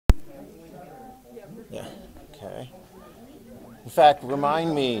In fact,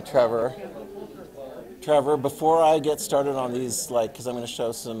 remind me, Trevor. Trevor, before I get started on these, like, because I'm going to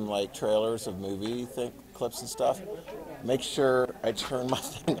show some like trailers of movie clips and stuff, make sure I turn my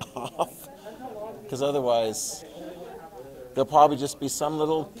thing off, because otherwise there'll probably just be some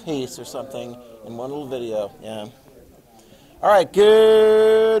little piece or something in one little video. Yeah. All right.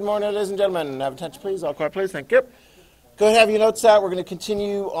 Good morning, ladies and gentlemen. Have attention, please. All quiet, please. Thank you. Go ahead and have your notes out. We're going to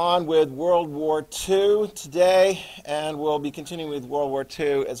continue on with World War II today, and we'll be continuing with World War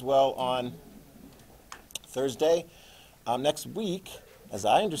II as well on Thursday. Next week, as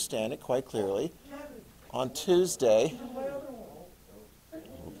I understand it quite clearly, on Tuesday,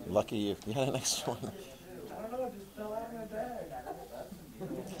 lucky you, you had an extra one.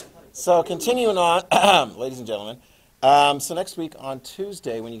 So continuing on, ladies and gentlemen, so next week on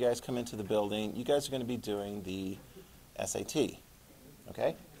Tuesday, when you guys come into the building, you guys are going to be doing the SAT,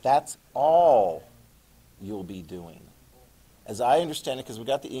 okay? That's all you'll be doing. As I understand it, because we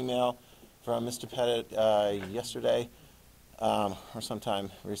got the email from Mr. Pettit yesterday or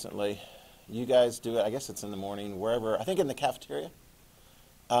sometime recently, you guys do it, I guess it's in the morning, wherever, I think in the cafeteria.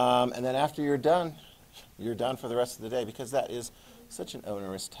 And then after you're done for the rest of the day, because that is such an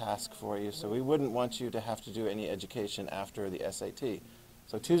onerous task for you, so we wouldn't want you to have to do any education after the SAT.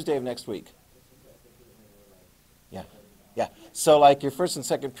 So Tuesday of next week. Yeah. Yeah, so like your first and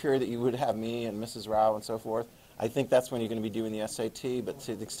second period that you would have me and Mrs. Rao and so forth, I think that's when you're going to be doing the SAT, but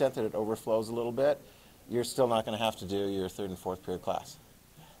to the extent that it overflows a little bit, you're still not going to have to do your third and fourth period class.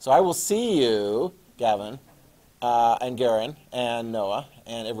 So I will see you, Gavin, and Garen, and Noah,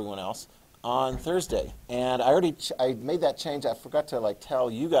 and everyone else, on Thursday. And I made that change. I forgot to like tell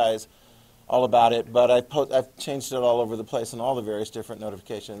you guys all about it, but I've changed it all over the place in all the various different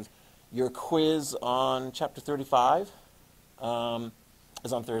notifications. Your quiz on Chapter 35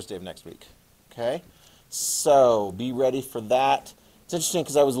 is on Thursday of next week, okay? So be ready for that. It's interesting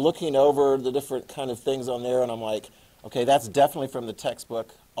because I was looking over the different kind of things on there, and I'm like, okay, that's definitely from the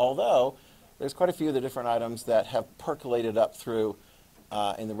textbook, although there's quite a few of the different items that have percolated up through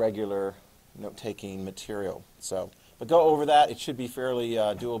in the regular note-taking material. So, but go over that. It should be fairly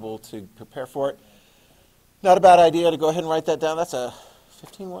doable to prepare for it. Not a bad idea to go ahead and write that down. That's a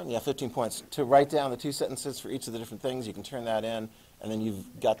 15 one? Yeah, 15 points. To write down the 2 sentences for each of the different things, you can turn that in, and then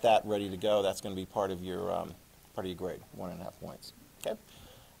you've got that ready to go. That's going to be part of your grade, 1.5 points. Okay.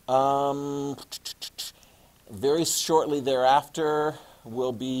 Very shortly thereafter,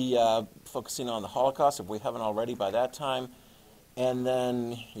 we'll be focusing on the Holocaust, if we haven't already by that time. And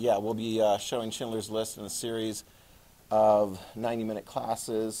then, yeah, we'll be showing Schindler's List in a series of 90-minute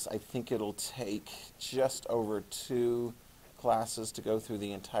classes. I think it'll take just over 2 classes to go through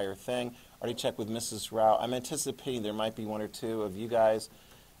the entire thing. Already checked with Mrs. Rao. I'm anticipating there might be 1 or 2 of you guys.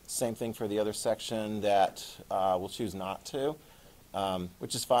 Same thing for the other section that will choose not to,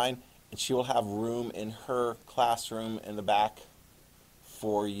 which is fine. And she will have room in her classroom in the back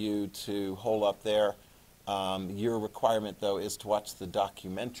for you to hole up there. Your requirement, though, is to watch the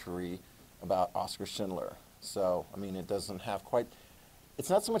documentary about Oskar Schindler. So, I mean, it doesn't have quite... It's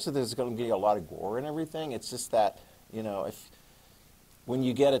not so much that there's going to be a lot of gore and everything. It's just that, you know, when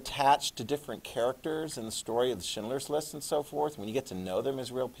you get attached to different characters in the story of the Schindler's List and so forth, when you get to know them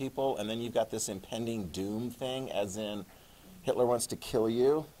as real people, and then you've got this impending doom thing, as in Hitler wants to kill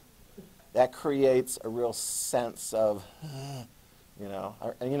you, that creates a real sense of, and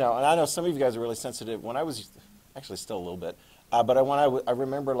I know some of you guys are really sensitive. When I was, actually still a little bit, but I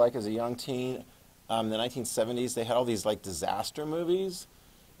remember like as a young teen, in the 1970s, they had all these like disaster movies.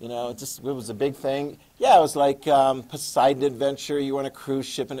 You know, it was a big thing. Yeah, it was like Poseidon Adventure. You were on a cruise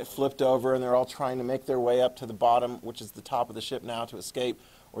ship and it flipped over and they're all trying to make their way up to the bottom, which is the top of the ship now, to escape.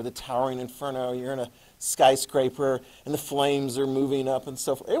 Or the Towering Inferno. You're in a skyscraper and the flames are moving up and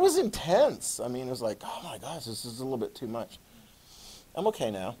so forth. It was intense. I mean, it was like, oh my gosh, this is a little bit too much. I'm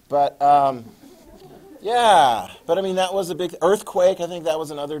okay now. But, yeah. But, I mean, that was a big earthquake. I think that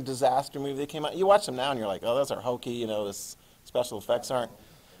was another disaster movie that came out. You watch them now and you're like, oh, those are hokey. You know, this special effects aren't,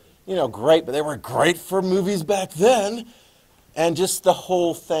 great, but they were great for movies back then. And just the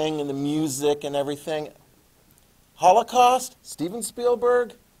whole thing and the music and everything. Holocaust, Steven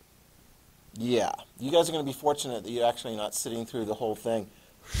Spielberg, yeah. You guys are going to be fortunate that you're actually not sitting through the whole thing,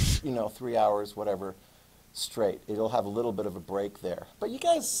 3 hours, whatever, straight. It'll have a little bit of a break there. But you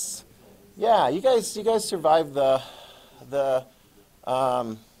guys, yeah, you guys survived the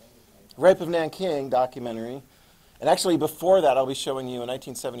Rape of Nanking documentary. And actually before that, I'll be showing you a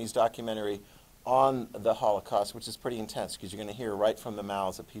 1970s documentary on the Holocaust, which is pretty intense because you're going to hear right from the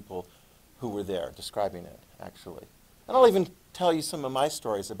mouths of people who were there describing it, actually. And I'll even tell you some of my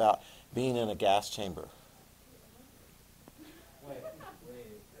stories about being in a gas chamber.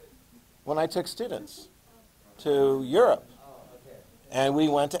 when I took students to Europe. And we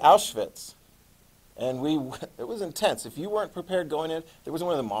went to Auschwitz. And it was intense. If you weren't prepared going in, there was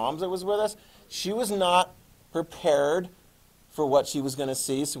one of the moms that was with us. She was not prepared for what she was going to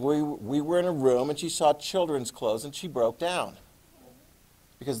see. So we were in a room, and she saw children's clothes, and she broke down.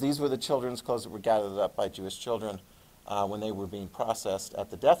 Because these were the children's clothes that were gathered up by Jewish children when they were being processed at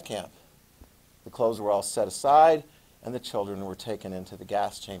the death camp. The clothes were all set aside, and the children were taken into the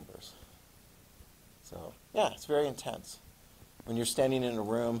gas chambers. So, yeah, it's very intense. When you're standing in a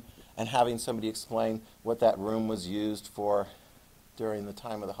room and having somebody explain what that room was used for during the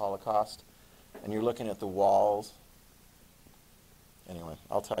time of the Holocaust, and you're looking at the walls. Anyway,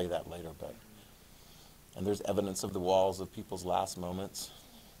 I'll tell you that later. And there's evidence of the walls of people's last moments.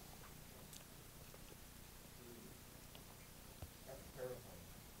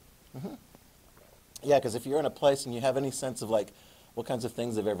 Mm-hmm. Yeah, because if you're in a place and you have any sense of like what kinds of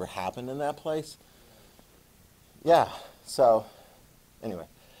things have ever happened in that place, yeah, so anyway.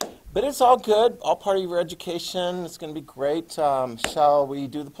 But it's all good, all part of your education. It's going to be great. Shall we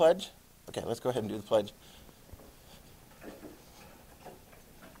do the pledge? Okay, let's go ahead and do the pledge.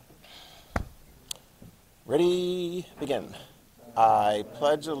 Ready, begin. I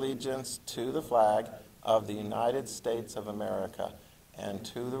pledge allegiance to the flag of the United States of America and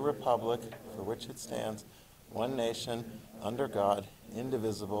to the republic for which it stands, one nation, under God,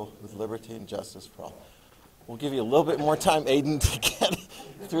 indivisible, with liberty and justice for all. We'll give you a little bit more time, Aiden, to get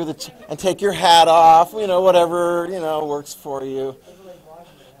through and take your hat off, whatever, works for you.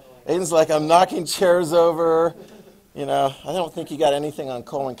 Aiden's like, I'm knocking chairs over. I don't think you got anything on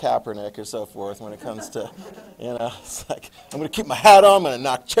Colin Kaepernick or so forth when it comes to, it's like, I'm going to keep my hat on, I'm going to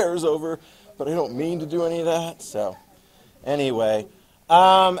knock chairs over, but I don't mean to do any of that. So, anyway,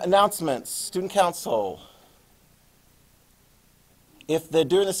 announcements, student council. If they're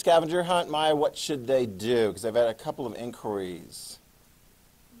doing the scavenger hunt, Maya, what should they do? Because I've had a couple of inquiries.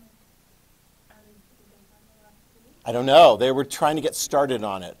 I don't know. They were trying to get started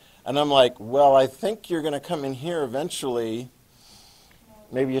on it. And I'm like, well, I think you're going to come in here eventually,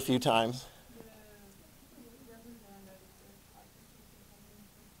 maybe a few times.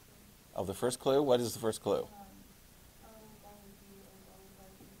 Oh, the first clue? What is the first clue?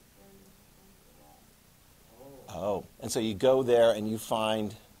 Oh, and so you go there and you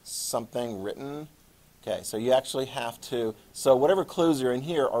find something written. Okay, so you actually have to, so whatever clues are in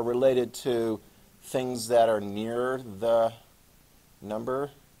here are related to things that are near the number.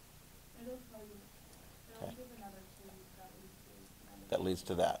 Okay. That leads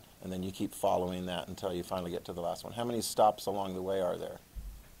to that. And then you keep following that until you finally get to the last one. How many stops along the way are there?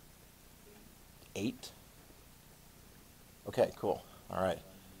 8? Okay, cool. All right.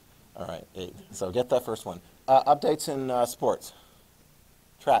 All right, 8. So get that first one. Updates in sports.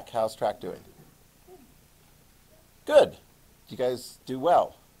 Track. How's track doing? Good. You guys do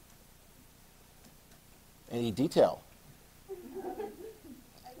well. Any detail?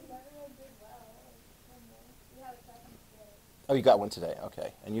 Oh, you got one today.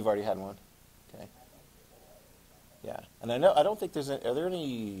 Okay. And you've already had one? Okay. Yeah. And I don't think are there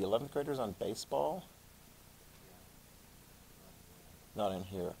any 11th graders on baseball? Not in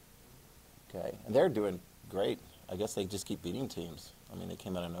here. Okay. And they're doing great. I guess they just keep beating teams. I mean, they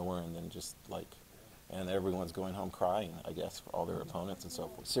came out of nowhere and then just and everyone's going home crying, I guess, for all their opponents and so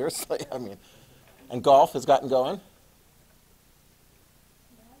forth. Seriously, I mean, and golf has gotten going.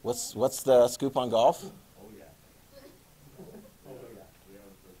 What's the scoop on golf?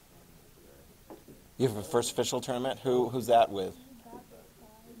 You have a first official tournament. Who's that with?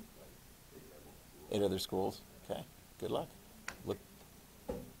 8 other schools. Okay, good luck.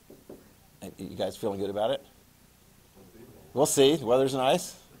 You guys feeling good about it? We'll see. The weather's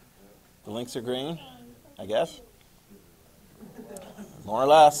nice. The links are green, I guess. More or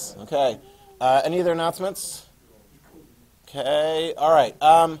less. Okay. Any other announcements? Okay. All right.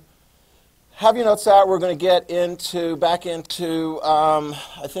 Have your notes out. We're going to get back into.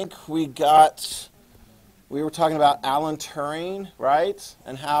 I think we were talking about Alan Turing, right?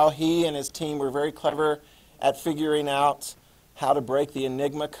 And how he and his team were very clever at figuring out how to break the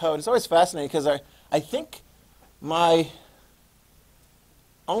Enigma code. It's always fascinating because I think my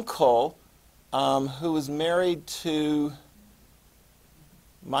uncle, who was married to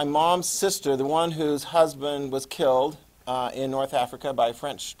my mom's sister, the one whose husband was killed in North Africa by a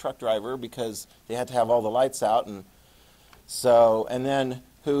French truck driver because they had to have all the lights out, and then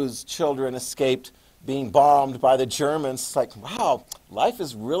whose children escaped being bombed by the Germans. It's like, wow, life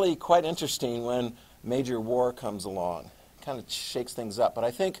is really quite interesting when major war comes along. Kind of shakes things up. But I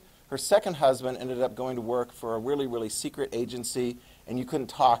think her second husband ended up going to work for a really, really secret agency, and you couldn't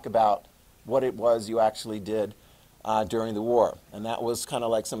talk about what it was you actually did during the war. And that was kind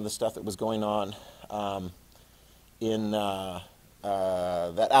of like some of the stuff that was going on in that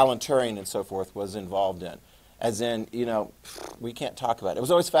Alan Turing and so forth was involved in. As in, you know, we can't talk about it. It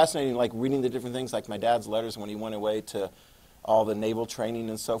was always fascinating, like reading the different things, like my dad's letters when he went away to all the naval training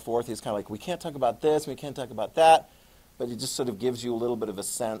and so forth. He's kind of like, we can't talk about this, we can't talk about that, but it just sort of gives you a little bit of a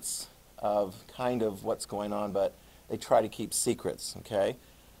sense of kind of what's going on, but they try to keep secrets, okay?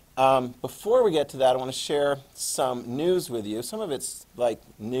 Before we get to that, I want to share some news with you. Some of it's like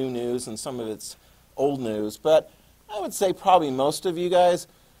new news and some of it's old news, but I would say probably most of you guys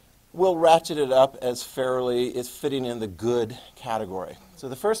will ratchet it up as fairly, it's fitting in the good category. So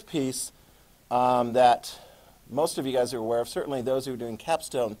the first piece that most of you guys are aware of, certainly those who are doing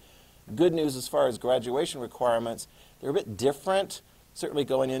capstone, good news as far as graduation requirements, they're a bit different, certainly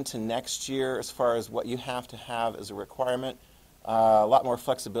going into next year as far as what you have to have as a requirement. A lot more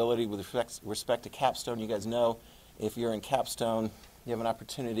flexibility with respect to capstone. You guys know if you're in capstone, you have an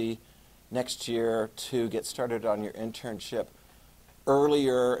opportunity next year to get started on your internship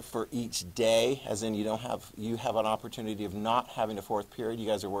earlier for each day, as in you have an opportunity of not having a fourth period. You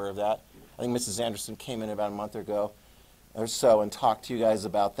guys are aware of that. I think Mrs. Anderson came in about a month ago or so and talked to you guys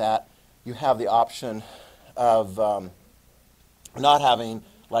about that. You have the option of not having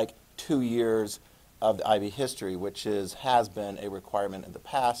like 2 years of the IB history, which has been a requirement in the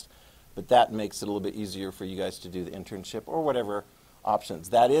past, but that makes it a little bit easier for you guys to do the internship or whatever options.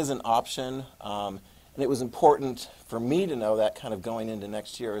 That is an option. And it was important for me to know that kind of going into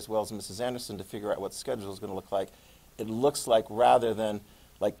next year, as well as Mrs. Anderson, to figure out what the schedule is going to look like. It looks like rather than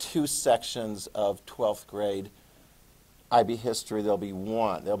like 2 sections of 12th grade IB history, there'll be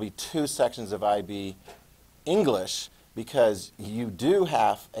one. There'll be 2 sections of IB English, because you do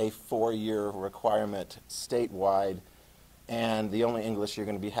have a 4-year requirement statewide, and the only English you're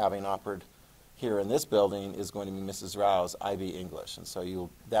going to be having offered here in this building is going to be Mrs. Rao's IB English, and so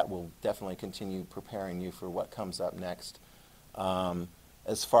that will definitely continue preparing you for what comes up next.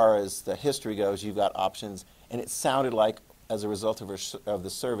 As far as the history goes, you've got options, and it sounded like, as a result of the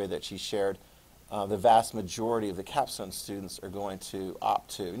survey that she shared, the vast majority of the capstone students are going to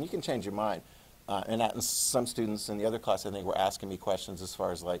opt to, and you can change your mind. And some students in the other class, I think, were asking me questions as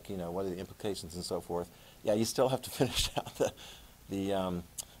far as like, you know, what are the implications and so forth. Yeah, you still have to finish out the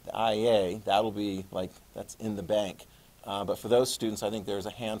IEA. That'll be like, that's in the bank. But for those students, I think there's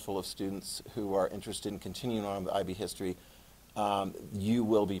a handful of students who are interested in continuing on with IB history. You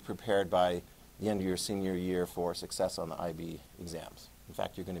will be prepared by the end of your senior year for success on the IB exams. In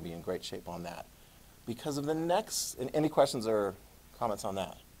fact, you're going to be in great shape on that. Because of the next, any questions or comments on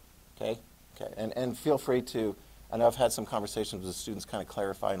that? Okay? Okay, and feel free to, I know I've had some conversations with the students kind of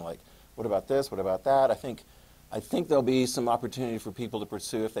clarifying, like, what about this, what about that? I think there'll be some opportunity for people to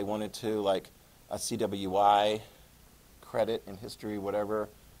pursue if they wanted to, like a CWI credit in history, whatever,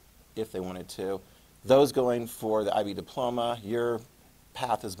 if they wanted to. Those going for the IB diploma, your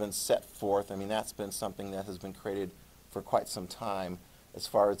path has been set forth. I mean, that's been something that has been created for quite some time as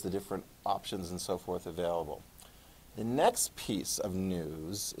far as the different options and so forth available. The next piece of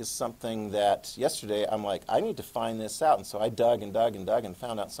news is something that yesterday I'm like, I need to find this out. And so I dug and dug and dug and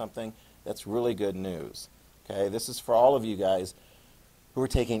found out something that's really good news. Okay, this is for all of you guys who are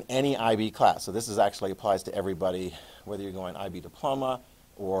taking any IB class. So this actually applies to everybody, whether you're going IB diploma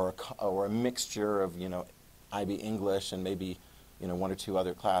or a mixture of, you know, IB English and maybe, you know, 1 or 2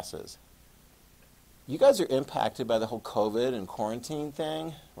 other classes. You guys are impacted by the whole COVID and quarantine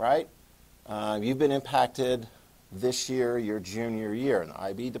thing, right? You've been impacted this year, your junior year, and the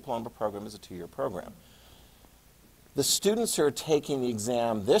IB diploma program is a 2-year program. The students who are taking the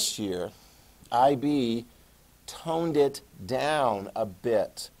exam this year, IB toned it down a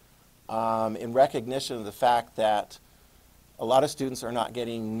bit in recognition of the fact that a lot of students are not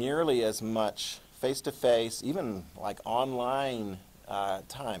getting nearly as much face-to-face, even like online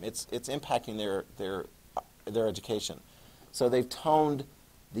time. It's impacting their education. So they've toned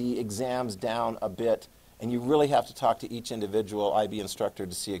the exams down a bit, and you really have to talk to each individual IB instructor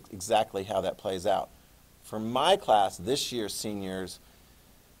to see exactly how that plays out. For my class, this year's seniors,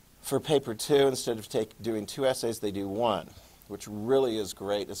 for paper 2, instead of doing 2 essays, they do 1, which really is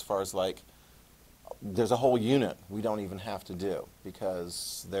great as far as like, there's a whole unit we don't even have to do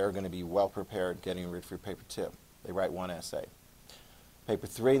because they're going to be well prepared getting ready for paper 2. They write 1 essay. Paper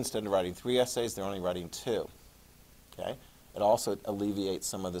 3, instead of writing 3 essays, they're only writing 2. Okay? It also alleviates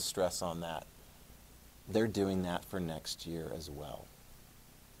some of the stress on that. They're doing that for next year as well.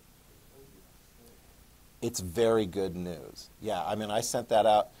 It's very good news. Yeah, I mean, I sent that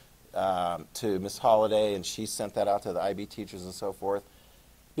out to Ms. Holliday, and she sent that out to the IB teachers and so forth.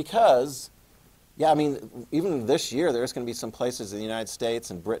 Because, yeah, I mean, even this year, there's going to be some places in the United States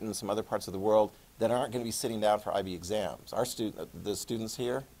and Britain, some other parts of the world, that aren't going to be sitting down for IB exams. The students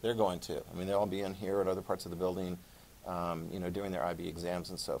here, they're going to. I mean, they'll all be in here at other parts of the building, doing their IB exams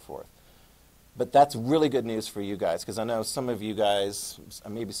and so forth. But that's really good news for you guys, because I know some of you guys,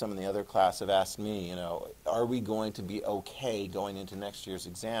 maybe some in the other class, have asked me, are we going to be okay going into next year's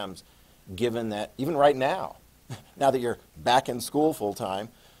exams, given that even right now, now that you're back in school full time,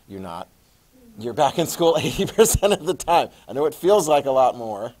 you're not. You're back in school 80% of the time. I know it feels like a lot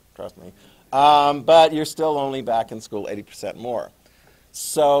more, trust me, but you're still only back in school 80% more.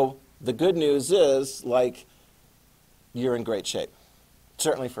 So the good news is, you're in great shape,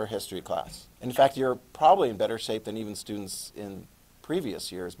 certainly for a history class. In fact, you're probably in better shape than even students in previous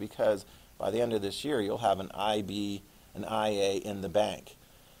years, because by the end of this year, you'll have an IB, an IA in the bank.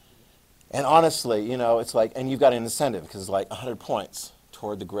 And honestly, it's and you've got an incentive, because it's 100 points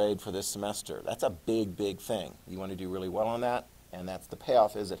toward the grade for this semester. That's a big, big thing. You want to do really well on that, and that's the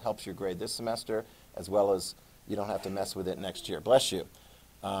payoff is it helps your grade this semester, as well as you don't have to mess with it next year. Bless you.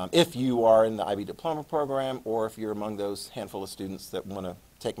 If you are in the IB diploma program, or if you're among those handful of students that want to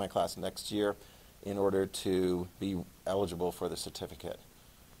take my class next year in order to be eligible for the certificate.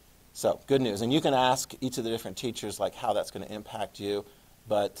 So, good news. And you can ask each of the different teachers how that's going to impact you,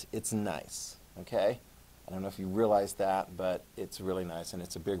 but it's nice, okay? I don't know if you realize that, but it's really nice, and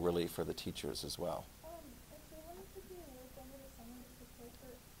it's a big relief for the teachers as well. If you wanted to do work over the summer to prepare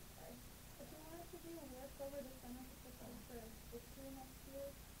for history next year,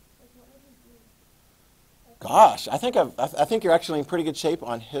 what would you do? Gosh, I think you're actually in pretty good shape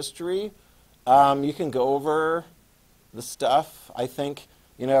on history. You can go over the stuff. I think,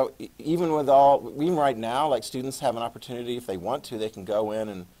 even right now, students have an opportunity, if they want to, they can go in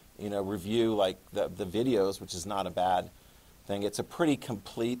and, review the videos, which is not a bad thing. It's a pretty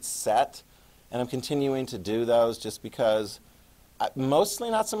complete set, and I'm continuing to do those just because,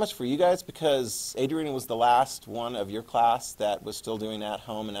 mostly not so much for you guys, because Adrian was the last one of your class that was still doing at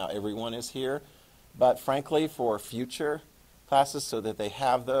home, and now everyone is here. But frankly, for future classes, so that they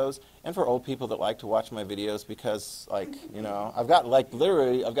have those, and for old people that like to watch my videos, because I've got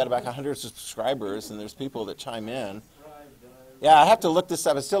literally I've got about 100 subscribers, and there's people that chime in. Yeah, I have to look this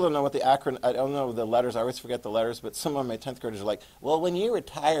up. I still don't know what the acronym, I don't know the letters. I always forget the letters, but some of my 10th graders are like, well, when you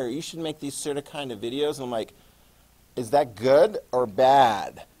retire, you should make these sort of kind of videos. And I'm like, is that good or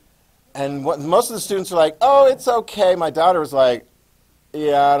bad? And most of the students are like, oh, it's okay. My daughter was like,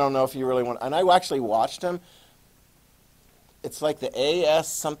 yeah, I don't know if you really want. And I actually watched them. It's the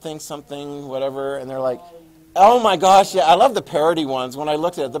AS something, something, whatever. And they're like, oh my gosh, yeah, I love the parody ones. When I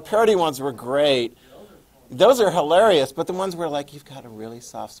looked at it, the parody ones were great. Those are hilarious, but the ones where you've got a really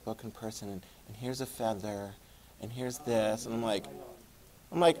soft-spoken person, and here's a feather, and here's this, and I'm like,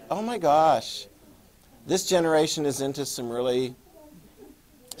 oh my gosh, this generation is into some really,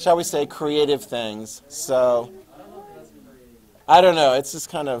 shall we say, creative things. So, I don't know, it's just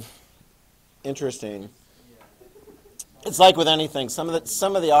kind of interesting. It's like with anything, some of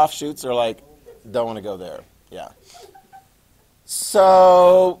the offshoots are don't want to go there, yeah.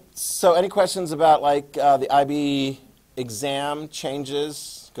 So any questions about the IB exam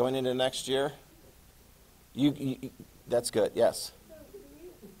changes going into next year? That's good. Yes. So do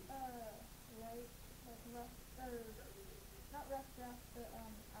you write rough, or not rough drafts, but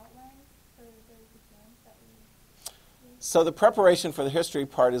outlines for those exams that we do? So the preparation for the history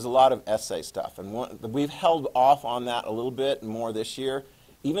part is a lot of essay stuff, and we've held off on that a little bit more this year,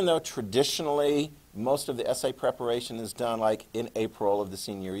 even though traditionally most of the essay preparation is done in April of the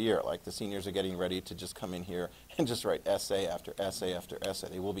senior year. The seniors are getting ready to just come in here and just write essay after essay after essay.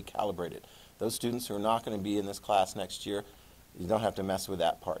 They will be calibrated. Those students who are not going to be in this class next year, you don't have to mess with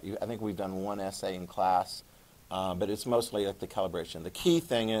that part. I think we've done one essay in class, but it's mostly the calibration. The key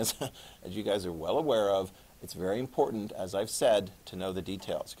thing is, as you guys are well aware of, it's very important, as I've said, to know the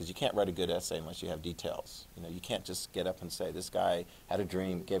details, because you can't write a good essay unless you have details. You can't just get up and say, this guy had a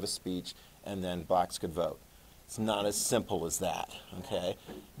dream, gave a speech, and then blacks could vote. It's not as simple as that, okay?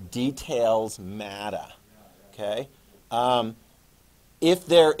 Details matter, okay? If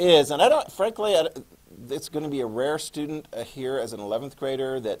there is, and frankly, it's going to be a rare student here as an 11th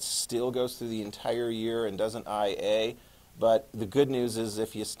grader that still goes through the entire year and doesn't IA, but the good news is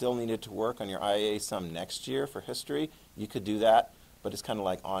if you still needed to work on your IA some next year for history, you could do that, but it's kind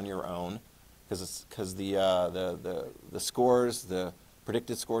of on your own, because the scores, the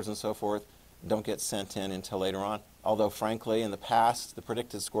predicted scores and so forth, don't get sent in until later on. Although, frankly, in the past, the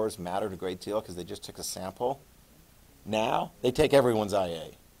predicted scores mattered a great deal because they just took a sample. Now, they take everyone's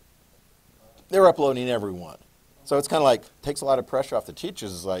IA. They're uploading everyone. So it's kind of like, takes a lot of pressure off the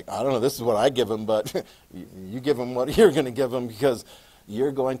teachers. It's like, I don't know, this is what I give them, but you give them what you're going to give them because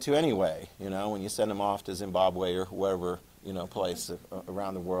you're going to anyway, when you send them off to Zimbabwe or wherever, place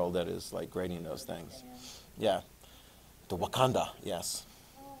around the world that is like grading those things. Yeah. The Wakanda, yes.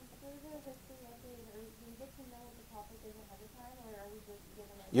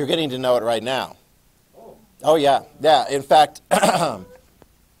 You're getting to know it right now. Oh, yeah. Yeah, in fact,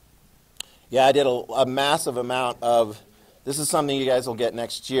 yeah, I did a massive amount of, this is something you guys will get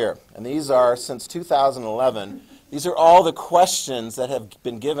next year. And these are, since 2011, these are all the questions that have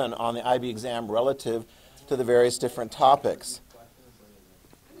been given on the IB exam relative to the various different topics.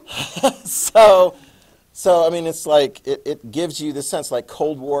 So I mean, it's like, it gives you the sense, like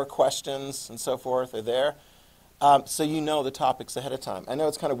Cold War questions and so forth are there. So you know the topics ahead of time. I know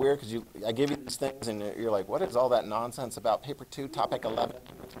it's kind of weird because I give you these things and you're like, what is all that nonsense about paper 2, topic 11?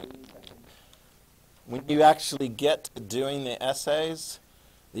 When you actually get to doing the essays,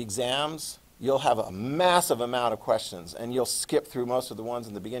 the exams, you'll have a massive amount of questions, and you'll skip through most of the ones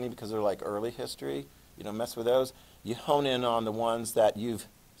in the beginning because they're like early history. You don't mess with those. You hone in on the ones that you've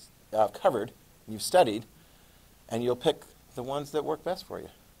covered, you've studied, and you'll pick the ones that work best for you.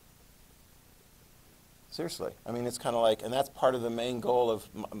 Seriously. I mean, it's kind of like, and that's part of the main goal of,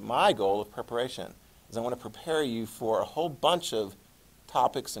 my goal of preparation, is I want to prepare you for a whole bunch of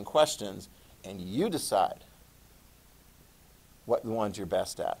topics and questions, and you decide what the ones you're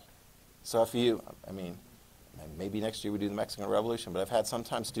best at. So if you, I mean, maybe next year we do the Mexican Revolution, but I've had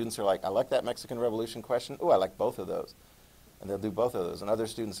sometimes students are like, I like that Mexican Revolution question. Oh, I like both of those. And they'll do both of those. And other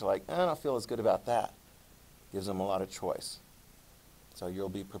students are like, I don't feel as good about that. Gives them a lot of choice. So you'll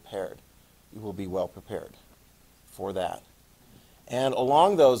be prepared. You will be well prepared for that. And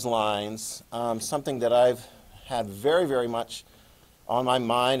along those lines, something that I've had very, very much on my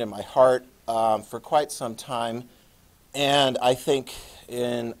mind and my heart for quite some time, and I think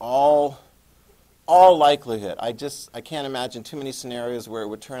in all likelihood, I can't imagine too many scenarios where it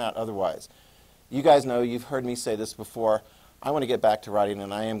would turn out otherwise. You guys know, you've heard me say this before, I want to get back to writing,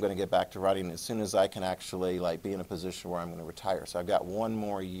 and I am going to get back to writing as soon as I can actually be in a position where I'm going to retire. So I've got one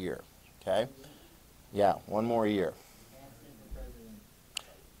more year, okay? Yeah, one more year.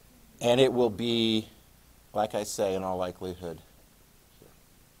 And it will be, like I say, in all likelihood.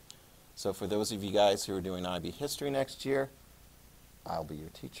 So for those of you guys who are doing IB history next year, I'll be your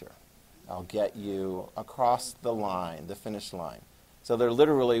teacher. I'll get you across the line, the finish line. So there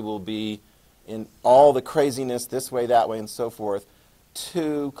literally will be, in all the craziness this way, that way, and so forth,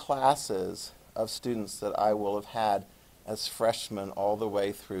 2 classes of students that I will have had as freshmen all the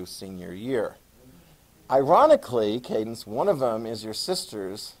way through senior year. Ironically, Cadence, one of them is your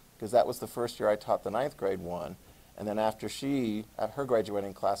sister's, because that was the first year I taught the 9th grade one. And then after at her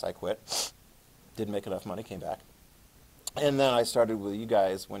graduating class, I quit. Didn't make enough money, came back. And then I started with you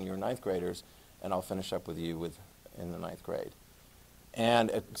guys when you were 9th graders, and I'll finish up with you in the 9th grade.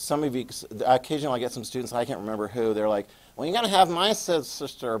 And some of you, occasionally I get some students, I can't remember who, they're like, well, you're going to have my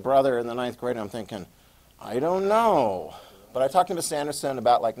sister or brother in the 9th grade. And I'm thinking, I don't know. But I talked to Ms. Anderson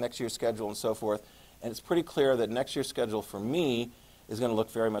about next year's schedule and so forth, and it's pretty clear that next year's schedule for me is going to look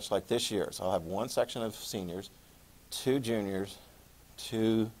very much like this year's. I'll have 1 section of seniors, 2 juniors,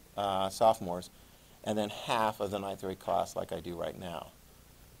 2 sophomores, and then half of the 9th grade class like I do right now.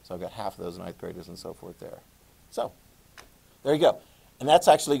 So I've got half of those 9th graders and so forth there. So there you go. And that's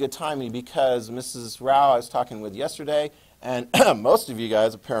actually good timing because Mrs. Rao I was talking with yesterday, and most of you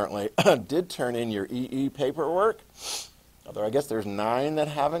guys apparently did turn in your EE paperwork, although I guess there's 9 that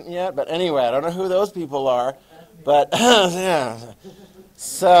haven't yet. But anyway, I don't know who those people are. But yeah.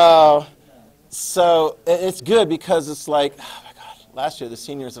 So it's good because it's like, oh my God, last year the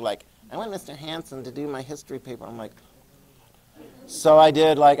seniors are like, I want Mr. Hansen to do my history paper. I'm like, so I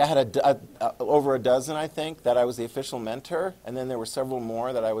did, I had over a dozen, I think, that I was the official mentor, and then there were several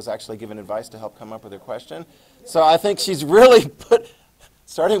more that I was actually giving advice to help come up with their question. So I think she's really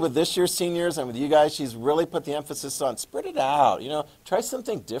starting with this year's seniors and with you guys, she's really put the emphasis on spread it out, try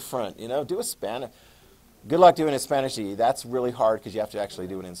something different, do a Spanish. Good luck doing a Spanish EE. That's really hard because you have to actually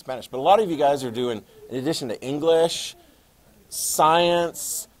do it in Spanish. But a lot of you guys are doing, in addition to English,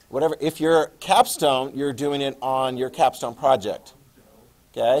 science, whatever. If you're capstone, you're doing it on your capstone project.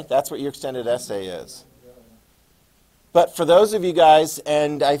 Okay? That's what your extended essay is. But for those of you guys,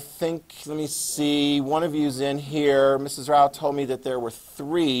 and I think, let me see, one of you's in here. Mrs. Rao told me that there were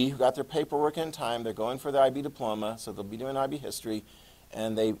 3 who got their paperwork in time. They're going for the IB diploma, so they'll be doing IB history.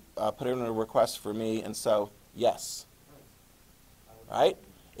 And they put in a request for me, and so, yes. Right?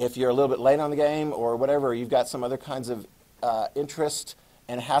 If you're a little bit late on the game or whatever, you've got some other kinds of interest,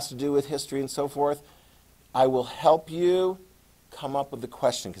 and it has to do with history and so forth, I will help you come up with the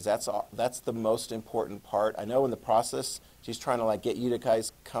question, because that's the most important part. I know in the process, she's trying to like get you to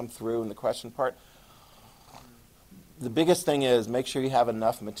guys come through in the question part. The biggest thing is make sure you have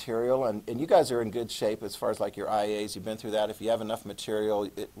enough material, and you guys are in good shape as far as like your IAs. You've been through that. If you have enough material,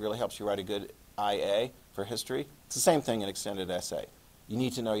 it really helps you write a good IA for history. It's the same thing in extended essay. You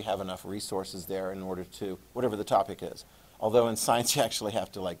need to know you have enough resources there in order to, whatever the topic is. Although in science you actually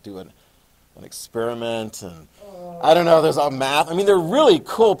have to like do an experiment, and I don't know, there's all math. I mean, they're really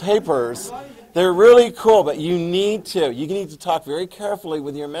cool papers. They're really cool, but you need to talk very carefully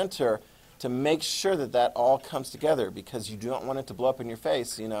with your mentor to make sure that that all comes together, because you don't want it to blow up in your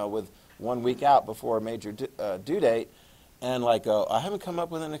face, you know, with 1 week out before a major due date, and like go, I haven't come up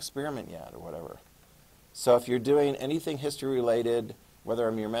with an experiment yet, or whatever. So if you're doing anything history related, whether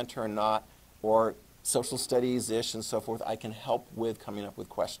I'm your mentor or not, or social studies-ish and so forth, I can help with coming up with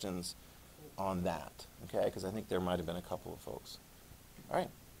questions on that, okay? Because I think there might have been a couple of folks. All right,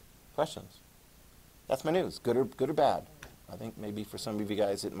 questions? That's my news, good or bad. I think maybe for some of you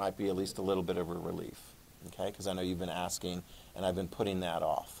guys it might be at least a little bit of a relief, okay? Because I know you've been asking, and I've been putting that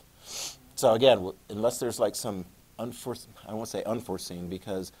off. So again, unless there's like some unforeseen, I won't say unforeseen,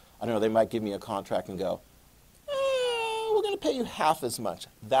 because I don't know, they might give me a contract and go, we're going to pay you half as much.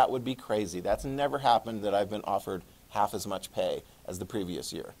 That would be crazy. That's never happened that I've been offered half as much pay as the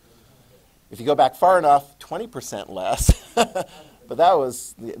previous year. If you go back far enough, 20% less. But that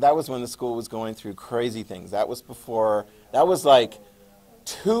was when the school was going through crazy things. That was before, that was like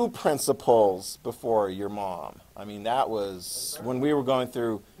 2 principals before your mom. I mean, that was when we were going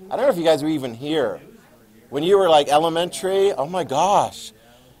through, I don't know if you guys were even here. When you were like elementary, oh my gosh.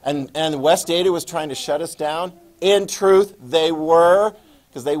 And West Ada was trying to shut us down. In truth, they were,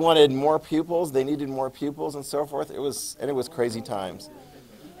 because they wanted more pupils. They needed more pupils and so forth. It was crazy times.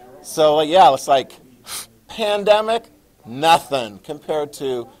 So yeah, it's like pandemic, nothing compared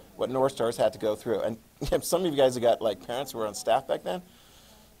to what North Stars had to go through. And some of you guys have got like parents who were on staff back then.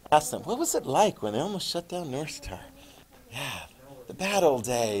 Ask them, what was it like when they almost shut down North Star? Yeah, the bad old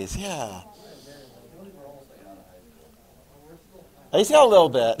days, yeah. At least got a little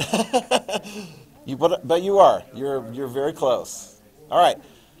bit. But you are. You're very close. All right.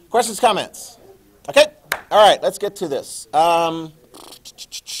 Questions, comments? Okay. All right, let's get to this. Alan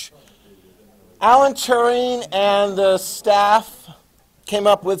Turing and the staff came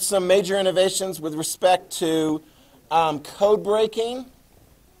up with some major innovations with respect to code breaking.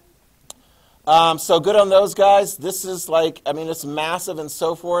 So good on those guys. This is like, I mean, it's massive and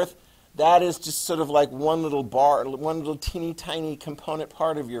so forth. That is just sort of like one little bar, one little teeny tiny component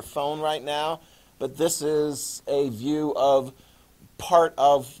part of your phone right now. But this is a view of part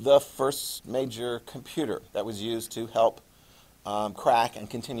of the first major computer that was used to help crack and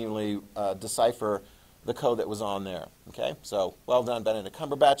continually decipher the code that was on there. Okay, so well done, Benedict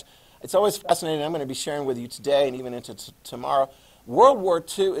Cumberbatch. It's always fascinating. I'm going to be sharing with you today and even into tomorrow. World War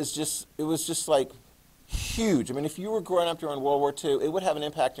II is just, it was just like huge. I mean, if you were growing up during World War II, it would have an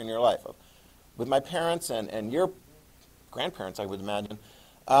impact in your life. With my parents and your grandparents, I would imagine,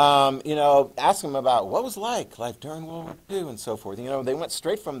 you know, ask them about what was life during World War II and so forth. You know, they went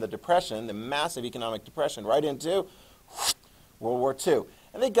straight from the Depression, the massive economic depression, right into World War II.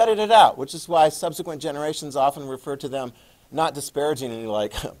 And they gutted it out, which is why subsequent generations often refer to them, not disparagingly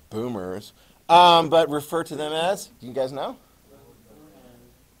like boomers, but refer to them as, do you guys know?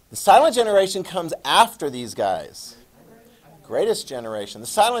 The silent generation comes after these guys. Greatest generation. The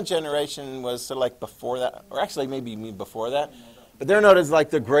silent generation was sort of like before that, or actually maybe before that. But they're known as like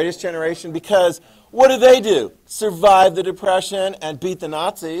the greatest generation because what did they do? Survive the Depression and beat the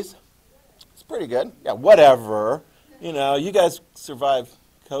Nazis. It's pretty good. Yeah, whatever. You know, you guys survived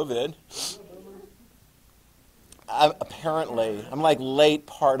COVID. Apparently. I'm like late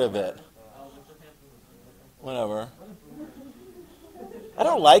part of it. Whatever. I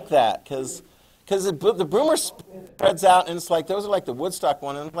don't like that because the boomer spreads out and it's like, those are like the Woodstock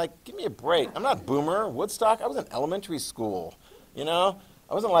one. And I'm like, give me a break. I'm not boomer. Woodstock, I was in elementary school. You know?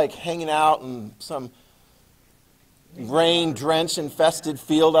 I wasn't like hanging out in some rain-drenched, infested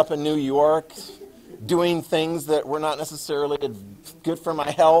field up in New York doing things that were not necessarily good for my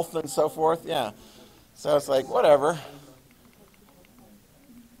health and so forth. Yeah. So it's like, whatever.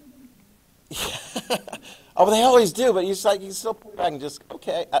 Oh, they always do, but you still pull back and just,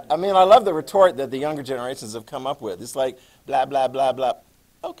 okay. I mean, I love the retort that the younger generations have come up with. It's like, blah, blah, blah, blah.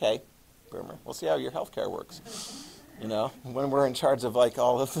 Okay, boomer, we'll see how your health care works. You know, when we're in charge of like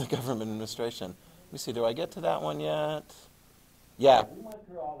all of the government administration. Let me see, do I get to that one yet? Yeah. We went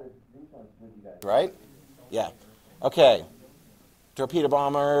through all these ones with you guys. Right? Yeah. Okay. Torpedo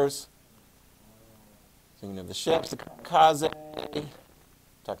bombers. Thinking of the ships, the kamikaze.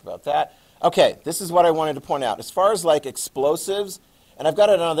 Talked about that. Okay, this is what I wanted to point out. As far as like explosives, and I've got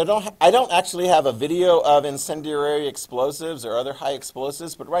it on, I don't actually have a video of incendiary explosives or other high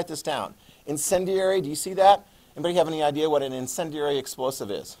explosives, but write this down. Incendiary, do you see that? Anybody have any idea what an incendiary explosive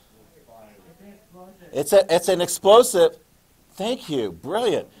is? It's an explosive. Thank you,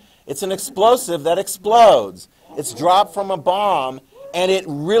 brilliant. It's an explosive that explodes. It's dropped from a bomb, and it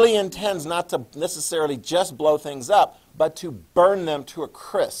really intends not to necessarily just blow things up, but to burn them to a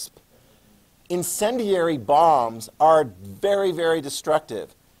crisp. Incendiary bombs are very, very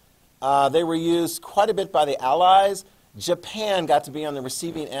destructive. They were used quite a bit by the Allies. Japan got to be on the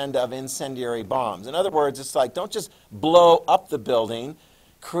receiving end of incendiary bombs. In other words, it's like, don't just blow up the building,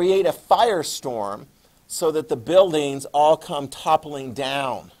 create a firestorm so that the buildings all come toppling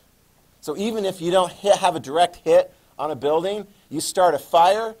down. So even if you don't have a direct hit on a building, you start a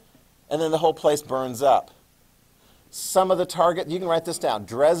fire, and then the whole place burns up. Some of the target, you can write this down.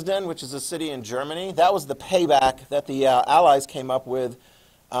 Dresden, which is a city in Germany, that was the payback that the Allies came up with,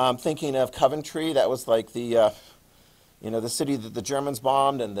 thinking of Coventry. That was like the, the city that the Germans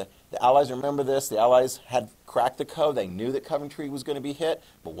bombed, and the Allies, remember this, the Allies had cracked the code. They knew that Coventry was going to be hit,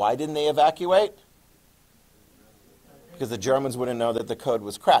 but why didn't they evacuate? Because the Germans wouldn't know that the code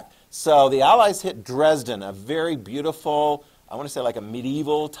was cracked. So the Allies hit Dresden, a very beautiful, I want to say like a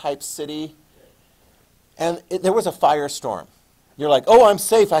medieval type city. And there was a firestorm. You're like, oh, I'm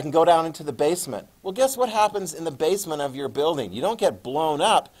safe. I can go down into the basement. Well, guess what happens in the basement of your building? You don't get blown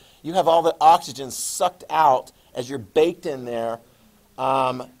up. You have all the oxygen sucked out as you're baked in there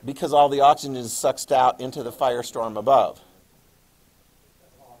because all the oxygen is sucked out into the firestorm above.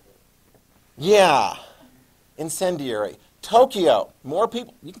 Yeah. Incendiary. Tokyo, more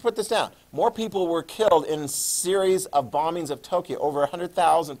people, you can put this down, more people were killed in a series of bombings of Tokyo. Over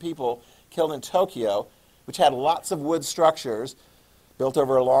 100,000 people killed in Tokyo, which had lots of wood structures built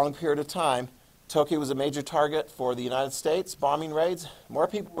over a long period of time. Tokyo was a major target for the United States bombing raids. More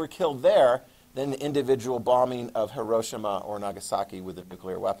people were killed there than the individual bombing of Hiroshima or Nagasaki with the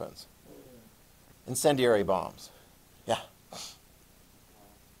nuclear weapons. Incendiary bombs. Yeah.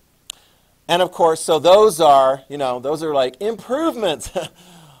 And of course, so those are like improvements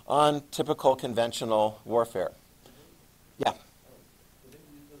on typical conventional warfare. Yeah.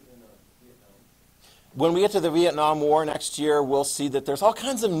 When we get to the Vietnam War next year, we'll see that there's all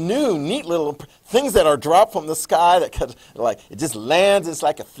kinds of new, neat little things that are dropped from the sky that could, like, it just lands. It's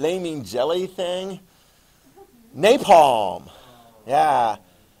like a flaming jelly thing. Napalm. Yeah.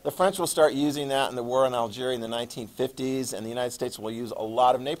 The French will start using that in the war in Algeria in the 1950s, and the United States will use a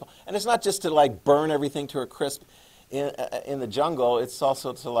lot of napalm. And it's not just to like burn everything to a crisp in the jungle. It's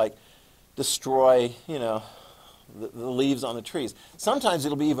also to like destroy, the leaves on the trees. Sometimes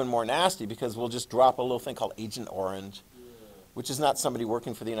it'll be even more nasty because we'll just drop a little thing called Agent Orange, which is not somebody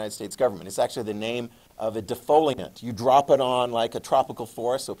working for the United States government. It's actually the name of a defoliant. You drop it on like a tropical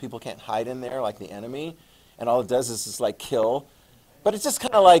forest so people can't hide in there like the enemy, and all it does is just like kill. But it's just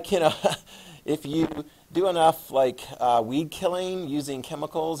kind of like, if you do enough like weed killing using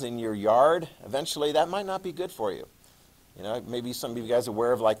chemicals in your yard, eventually that might not be good for you. Maybe some of you guys are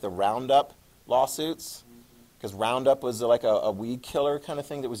aware of like the Roundup lawsuits, because Roundup was like a weed killer kind of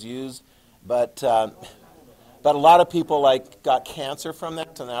thing that was used. But a lot of people like got cancer from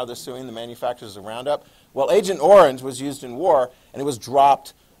that, so now they're suing the manufacturers of Roundup. Well, Agent Orange was used in war, and it was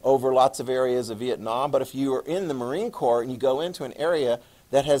dropped over lots of areas of Vietnam. But if you are in the Marine Corps and you go into an area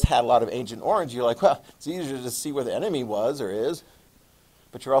that has had a lot of Agent Orange, you're like, well, it's easier to see where the enemy was or is,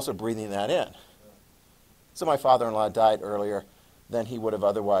 but you're also breathing that in. So my father-in-law died earlier than he would have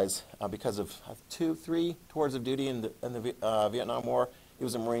otherwise because of 2-3 tours of duty in the Vietnam War. He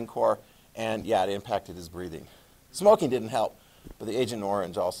was in the Marine Corps, and yeah, it impacted his breathing. Smoking didn't help, but the Agent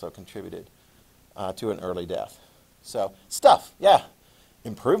Orange also contributed to an early death. So stuff, yeah.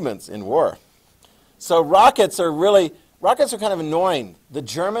 Improvements in war. So rockets are kind of annoying. The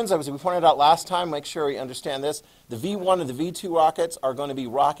Germans, as we pointed out last time, make sure we understand this, the V1 and the V2 rockets are going to be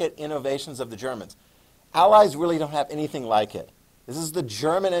rocket innovations of the Germans. Allies really don't have anything like it. This is the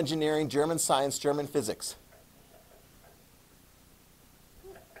German engineering, German science, German physics.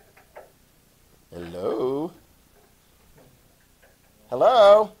 Hello?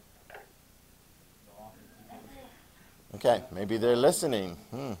 Hello? Okay, maybe they're listening.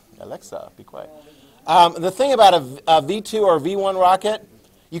 Alexa, be quiet. The thing about a V2 or V1 rocket,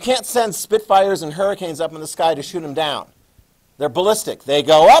 you can't send Spitfires and Hurricanes up in the sky to shoot them down. They're ballistic. They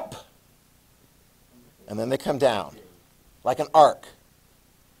go up, and then they come down, like an arc.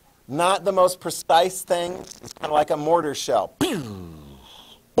 Not the most precise thing. It's kind of like a mortar shell.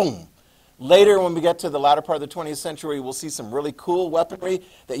 Boom. Later, when we get to the latter part of the 20th century, we'll see some really cool weaponry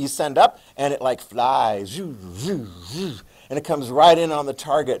that you send up, and it like flies, and it comes right in on the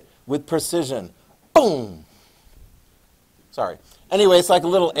target with precision. Boom! Sorry. Anyway, it's like a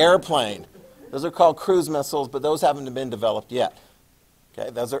little airplane. Those are called cruise missiles, but those haven't been developed yet. Okay,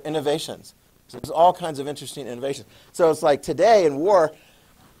 those are innovations. So there's all kinds of interesting innovations. So it's like today in war,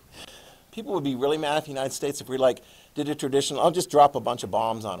 people would be really mad at the United States if we like did a traditional, I'll just drop a bunch of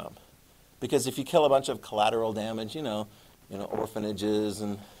bombs on them. Because if you kill a bunch of collateral damage, orphanages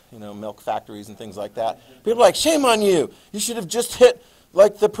and milk factories and things like that, people are like, shame on you. You should have just hit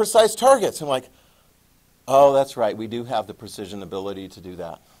like the precise targets. I'm like, oh, that's right. We do have the precision ability to do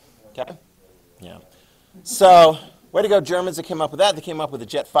that. Okay? Yeah. So, way to go, Germans that came up with that. They came up with a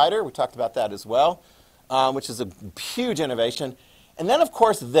jet fighter. We talked about that as well, which is a huge innovation. And then, of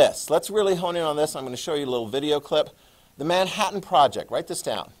course, this. Let's really hone in on this. I'm going to show you a little video clip. The Manhattan Project. Write this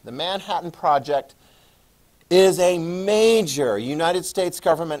down. The Manhattan Project is a major United States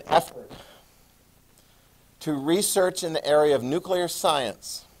government effort to research in the area of nuclear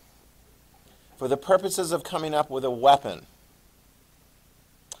science for the purposes of coming up with a weapon.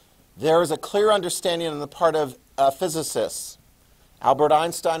 There is a clear understanding on the part of physicists, Albert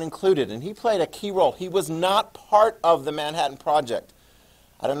Einstein included, and he played a key role. He was not part of the Manhattan Project.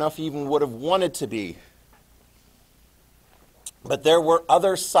 I don't know if he even would have wanted to be. But there were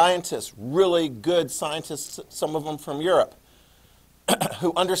other scientists, really good scientists, some of them from Europe,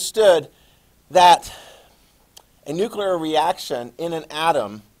 who understood that a nuclear reaction in an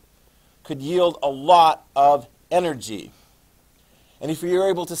atom could yield a lot of energy. And if you're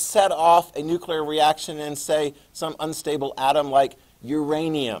able to set off a nuclear reaction in, say, some unstable atom like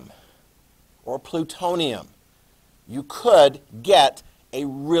uranium or plutonium, you could get a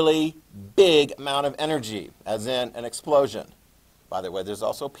really big amount of energy, as in an explosion. By the way, there's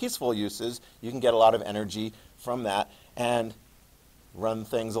also peaceful uses. You can get a lot of energy from that and run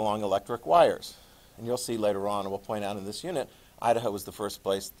things along electric wires. And you'll see later on, and we'll point out in this unit, Idaho was the first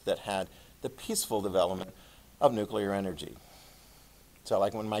place that had the peaceful development of nuclear energy. So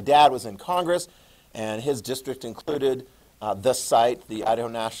like when my dad was in Congress, and his district included the site, the Idaho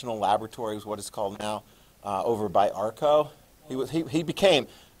National Laboratory is what it's called now, over by ARCO. He became, it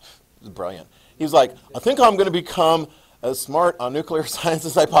was brilliant. He was like, I think I'm going to become as smart on nuclear science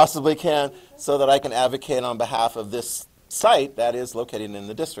as I possibly can so that I can advocate on behalf of this site that is located in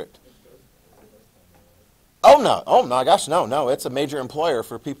the district. Oh my gosh, no, it's a major employer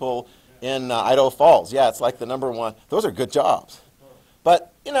for people in Idaho Falls. Yeah, it's like the #1. Those are good jobs.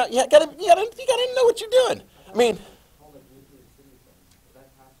 But, you gotta know what you're doing. I mean,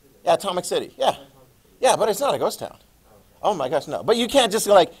 yeah, Atomic City, yeah. Yeah, but it's not a ghost town. Oh my gosh, no. But you can't just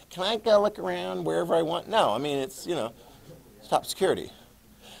go like, can I go look around wherever I want? No, I mean, it's, it's top security.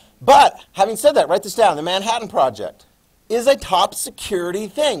 But, having said that, write this down. The Manhattan Project is a top security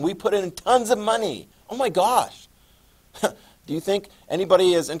thing. We put in tons of money. Oh my gosh. Do you think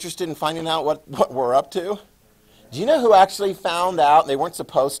anybody is interested in finding out what we're up to? Do you know who actually found out, they weren't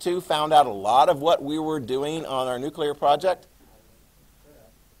supposed to, found out a lot of what we were doing on our nuclear project?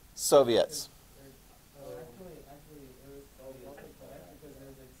 Soviets.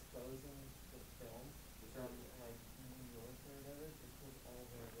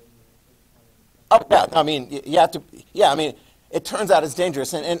 Oh, yeah, I mean, you have to, yeah, I mean, it turns out it's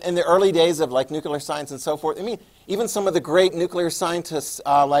dangerous. And in the early days of like nuclear science and so forth, I mean, even some of the great nuclear scientists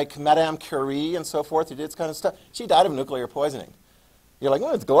like Madame Curie and so forth who did this kind of stuff, she died of nuclear poisoning. You're like,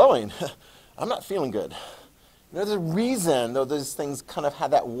 oh, it's glowing. I'm not feeling good. There's a reason, though, those things kind of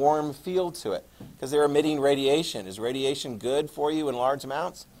had that warm feel to it, because they're emitting radiation. Is radiation good for you in large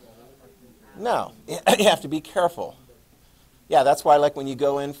amounts? No. You have to be careful. Yeah, that's why, like, when you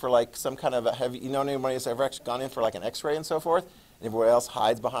go in for, like, some kind of a heavy, anybody has ever actually gone in for, like, an X-ray and so forth, and everybody else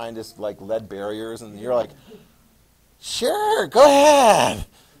hides behind this, like, lead barriers, and you're like, sure, go ahead.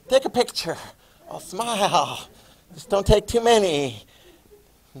 Take a picture. I'll smile. Just don't take too many.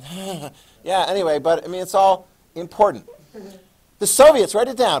 Yeah, anyway, but, I mean, it's all important. The Soviets, write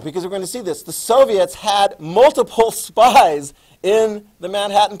it down, because we're going to see this. The Soviets had multiple spies in the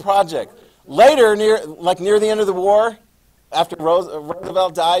Manhattan Project. Later, near the end of the war, after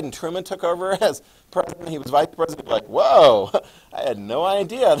Roosevelt died and Truman took over as president, he was vice president, like, whoa, I had no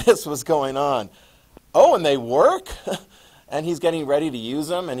idea this was going on. Oh, and they work? And he's getting ready to use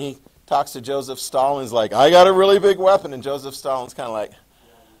them, and he talks to Joseph Stalin. He's like, I got a really big weapon. And Joseph Stalin's kind of like,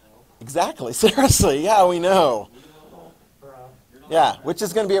 exactly, seriously, yeah, we know. Yeah, which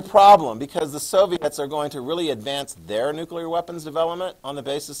is going to be a problem, because the Soviets are going to really advance their nuclear weapons development on the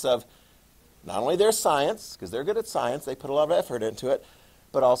basis of not only their science, because they're good at science, they put a lot of effort into it,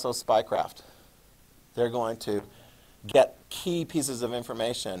 but also spycraft. They're going to get key pieces of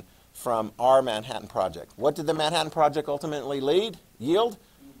information from our Manhattan Project. What did the Manhattan Project ultimately yield?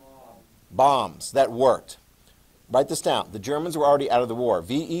 Bombs that worked. Write this down. The Germans were already out of the war.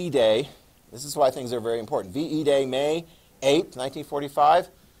 VE Day, this is why things are very important. VE Day, May 8th, 1945,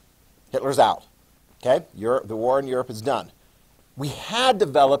 Hitler's out. Okay? The war in Europe is done. We had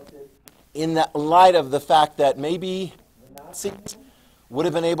developed in the light of the fact that maybe the Nazis would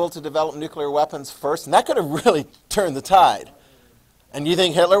have been able to develop nuclear weapons first, and that could have really turned the tide. And you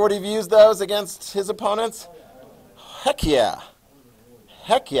think Hitler would have used those against his opponents? Heck yeah.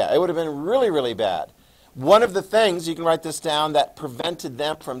 Heck yeah. It would have been really, really bad. One of the things, you can write this down, that prevented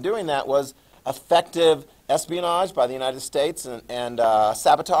them from doing that was effective espionage by the United States and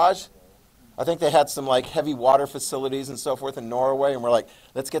sabotage. I think they had some like heavy water facilities and so forth in Norway, and we're like,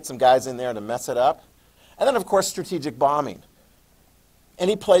 let's get some guys in there to mess it up. And then, of course, strategic bombing.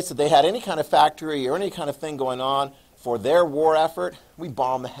 Any place that they had any kind of factory or any kind of thing going on for their war effort, we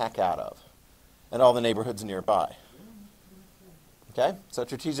bombed the heck out of, and all the neighborhoods nearby. Okay? So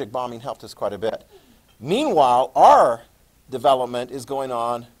strategic bombing helped us quite a bit. Meanwhile, our development is going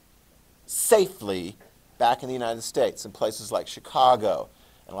on safely back in the United States, in places like Chicago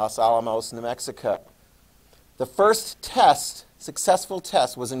and Los Alamos, New Mexico. The first test, successful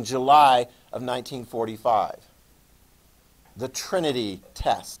test, was in July of 1945. The Trinity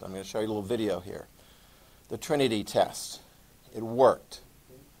test. I'm going to show you a little video here. The Trinity test. It worked.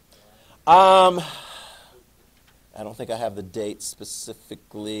 I don't think I have the date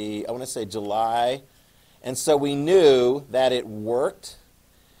specifically. I want to say July. And so we knew that it worked.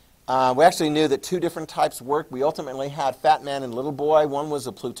 We actually knew that two different types worked. We ultimately had Fat Man and Little Boy. One was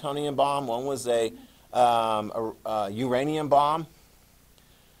a plutonium bomb. One was a uranium bomb.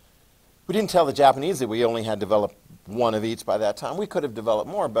 We didn't tell the Japanese that we only had developed one of each by that time. We could have developed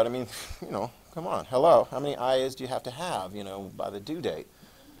more, but I mean, you know, come on, hello. How many IAs do you have to have, you know, by the due date?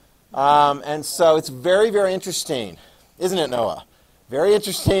 And so it's very, very interesting, isn't it, Noah? Very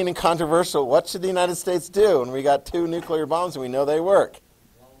interesting and controversial. What should the United States do when we got two nuclear bombs and we know they work?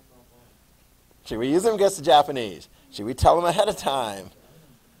 Should we use them against the Japanese? Should we tell them ahead of time?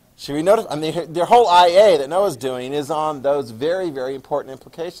 Should we notify? I mean, their whole IA that Noah's doing is on those very, very important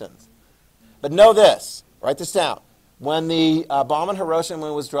implications. But know this. Write this down. When the bomb on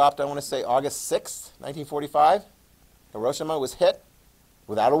Hiroshima was dropped, I want to say August 6th, 1945, Hiroshima was hit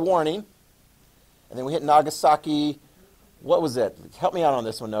without a warning. And then we hit Nagasaki. What was it? Help me out on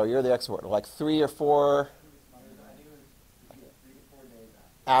this one, Noah. You're the expert. Like 3 or 4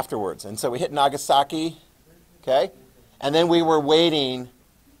 afterwards. And so we hit Nagasaki, okay? And then we were waiting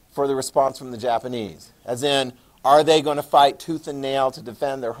for the response from the Japanese. As in, are they going to fight tooth and nail to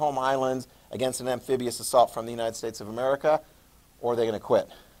defend their home islands against an amphibious assault from the United States of America, or are they going to quit?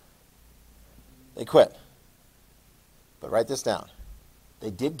 They quit. But write this down.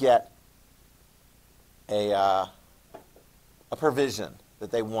 They did get a provision that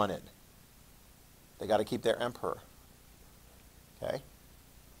they wanted. They got to keep their emperor. Okay?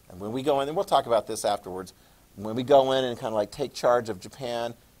 And when we go in, and we'll talk about this afterwards, when we go in and kind of like take charge of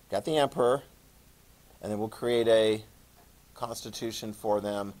Japan, got the emperor, and then we'll create a constitution for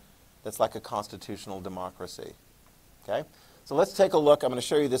them that's like a constitutional democracy. Okay? So let's take a look. I'm going to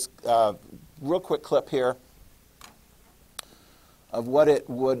show you this real quick clip here of what it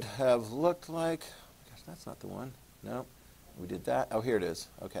would have looked like. Gosh, that's not the one. No, we did that. Oh, here it is.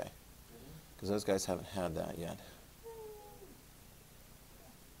 Okay. Because those guys haven't had that yet.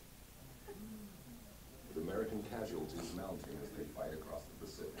 With American casualties mounting as they fight across the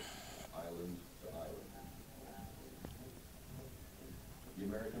Pacific, island to island. The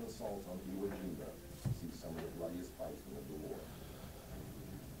American assault on Iwo Jima sees some of the bloodiest fighting of the war.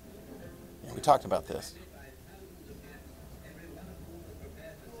 Yeah, we talked about this.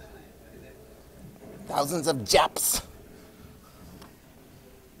 Thousands of Japs.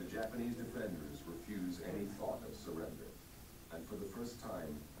 The Japanese defenders refuse any thought of surrender. And for the first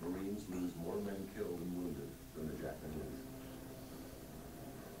time, Marines lose more men killed and wounded than the Japanese.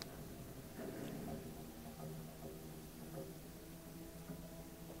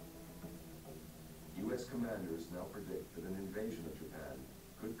 U.S. commanders now predict that an invasion of Japan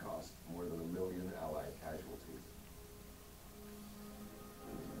could cost more than 1 million Allied casualties.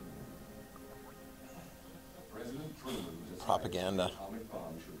 President Truman just Propaganda. said an atomic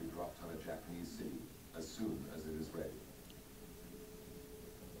bomb should be dropped on a Japanese city as soon as it is ready.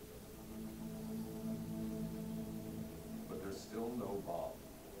 But there's still no bomb.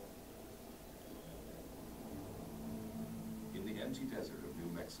 In the empty desert of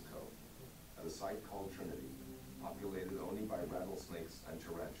New Mexico, at a site called Trinity, populated only by rattlesnakes and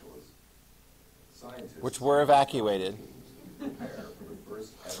tarantulas. Scientists Which were evacuated. prepare for the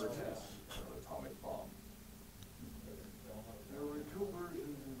first ever test of an atomic bomb. There were two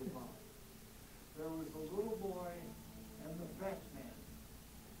versions of the bomb. There was the little boy and the fat man.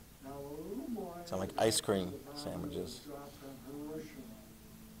 Now the little boy Sound like ice cream sandwiches. dropped on Hiroshima,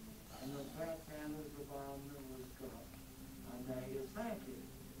 and the fat man is the bomb that was dropped on Nagasaki.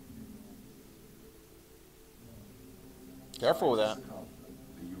 Careful with that. Scientists are confident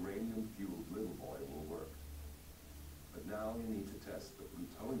the uranium-fueled little boy will work. But now you need to test the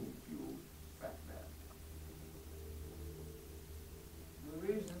plutonium-fueled fat man. The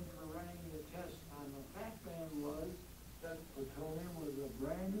reason for running the test on the fat man was that plutonium was a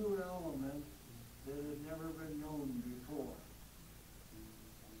brand new element that had never been known before.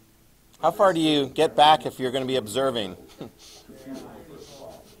 How far do you get back if you're going to be observing? To fuel the first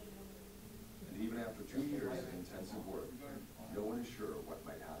bomb. And even after 2 years of intensive work, no one is sure what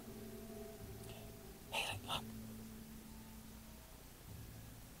might happen.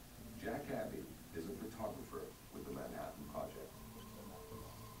 Jack Abbey is a photographer with the Manhattan Project.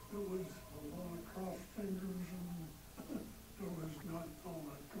 It was a lot of cross fingers and it was not all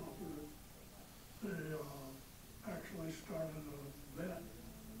that confident. They actually started a bet,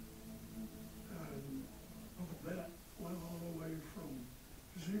 and the bet went all the way from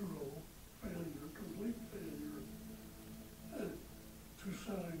zero failure, complete failure, to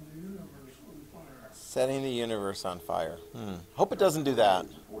setting the universe on fire. Setting the universe on fire. Hope it doesn't do that.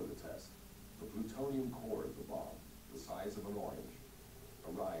 Before the test, the plutonium core of the bomb, the size of an orange,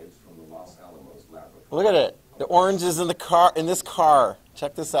 arrives from the Los Alamos laboratory. Look at it. The orange is in the car. In this car.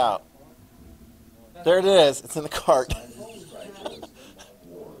 Check this out. There it is. It's in the cart. Scientists describe it as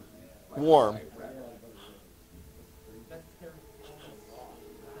warm. like a Warm. typewriter.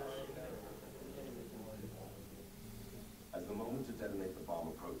 As the moment to detonate the bomb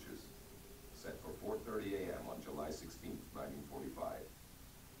approaches, set for 4:30 a.m. on July 16, 1945,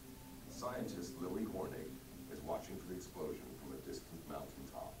 scientist Lily Hornig is watching for the explosion from a distant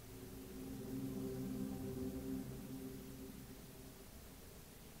mountaintop.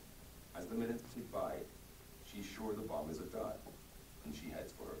 As the minutes tick by, she's sure the bomb is a dud, and she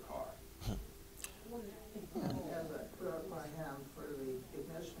heads for her car. As I put up my hand for the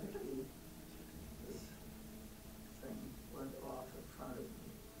ignition key, this thing went off in front of me.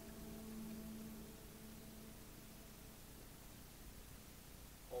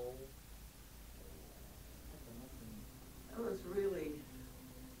 It was really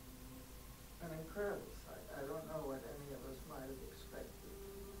an incredible sight. I don't know what any of us might have expected.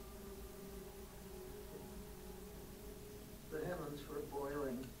 The heavens were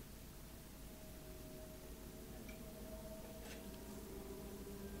boiling.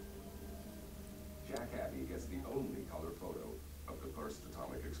 Jack Abbey gets the only color photo of the first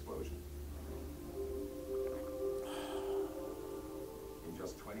atomic explosion. In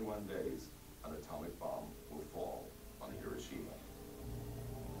just 21 days, an atomic bomb will fall on Hiroshima.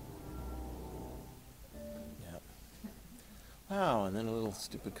 Yep. Wow, and then a little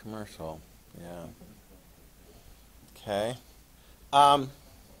stupid commercial. Yeah. Okay.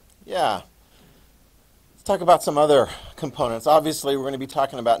 Yeah. Let's talk about some other components. Obviously, we're going to be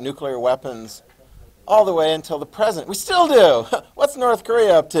talking about nuclear weapons all the way until the present. We still do. What's North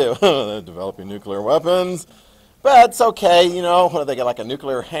Korea up to? They're developing nuclear weapons. But it's okay, you know. What, do they get like a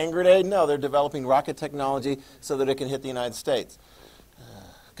nuclear hand grenade? No, they're developing rocket technology so that it can hit the United States.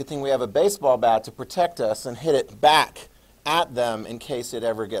 Good thing we have a baseball bat to protect us and hit it back at them in case it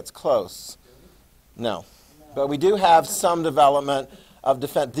ever gets close. No. But we do have some development of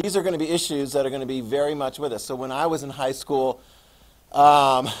defense. These are going to be issues that are going to be very much with us. So when I was in high school,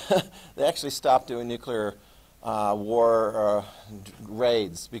 they actually stopped doing nuclear war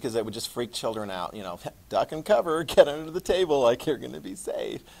raids because it would just freak children out. You know, duck and cover, get under the table like you're going to be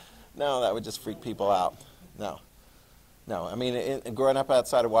safe. No, that would just freak people out. No. No, I mean, growing up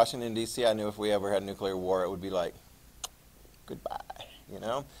outside of Washington, D.C., I knew if we ever had nuclear war, it would be like, goodbye, you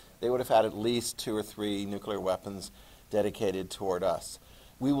know? They would have had at least 2 or 3 nuclear weapons dedicated toward us.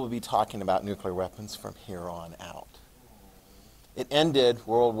 We will be talking about nuclear weapons from here on out. It ended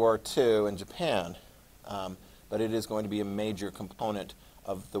World War II in Japan, but it is going to be a major component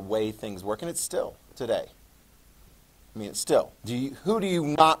of the way things work, and it's still today. I mean, it's still. Who do you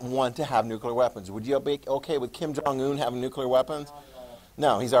not want to have nuclear weapons? Would you be okay with Kim Jong-un having nuclear weapons?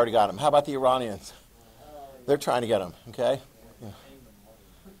 No, he's already got them. How about the Iranians? They're trying to get them, okay? Yeah.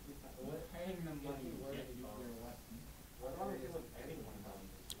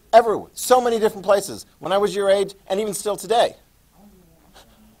 Everywhere. So many different places. When I was your age, and even still today.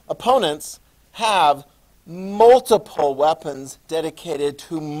 Opponents have multiple weapons dedicated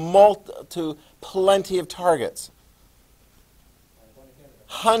to plenty of targets.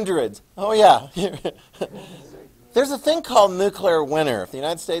 Hundreds. Oh, yeah. There's a thing called nuclear winter. If the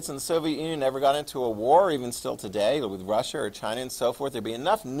United States and the Soviet Union never got into a war, even still today, with Russia or China and so forth, there'd be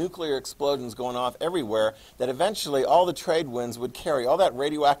enough nuclear explosions going off everywhere that eventually all the trade winds would carry all that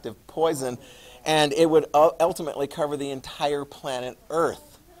radioactive poison, and it would ultimately cover the entire planet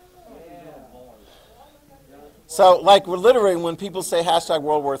Earth. So, like, we're literally, when people say hashtag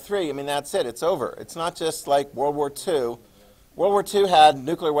World War III, I mean, that's it. It's over. It's not just like World War II. World War II had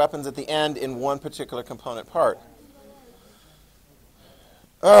nuclear weapons at the end in one particular component part.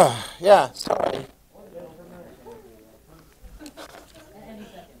 Yeah, sorry.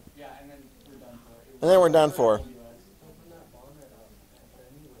 And then we're done for.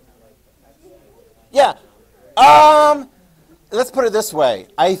 Yeah. Let's put it this way.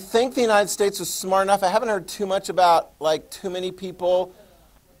 I think the United States was smart enough. I haven't heard too much about, like, too many people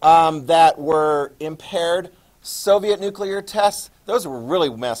that were impaired. Soviet nuclear tests, those were really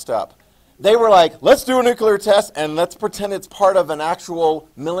messed up. They were like, let's do a nuclear test and let's pretend it's part of an actual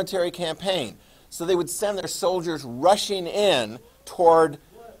military campaign. So they would send their soldiers rushing in toward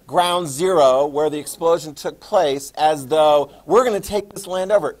ground zero where the explosion took place as though we're going to take this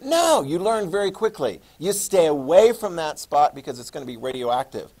land over. No, you learn very quickly. You stay away from that spot because it's going to be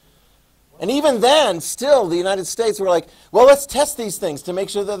radioactive. And even then, still, the United States were like, well, let's test these things to make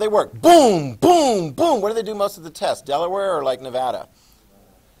sure that they work. Boom, boom, boom. Where do they do most of the tests? Delaware or like Nevada?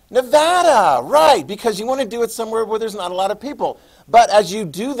 Nevada, right, because you want to do it somewhere where there's not a lot of people. But as you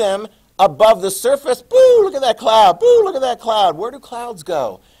do them above the surface, boo, look at that cloud, boo, look at that cloud. Where do clouds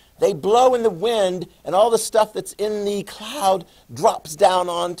go? They blow in the wind, and all the stuff that's in the cloud drops down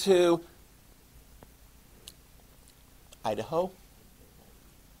onto Idaho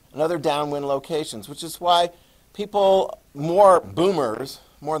and other downwind locations, which is why people, more boomers,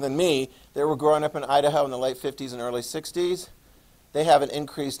 more than me, that were growing up in Idaho in the late 50s and early 60s, they have an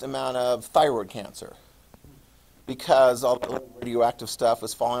increased amount of thyroid cancer because all the radioactive stuff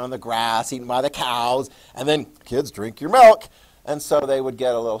was falling on the grass, eaten by the cows, and then kids drink your milk. And so they would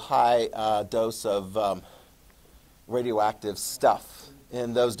get a little high dose of radioactive stuff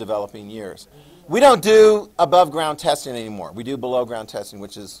in those developing years. We don't do above ground testing anymore. We do below ground testing,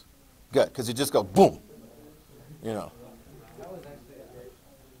 which is good because you just go boom, you know.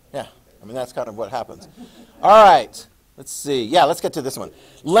 Yeah, I mean, that's kind of what happens. All right. Let's see. Yeah, let's get to this one.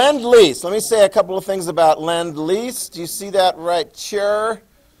 Lend-Lease. Let me say a couple of things about Lend-Lease. Do you see that right here?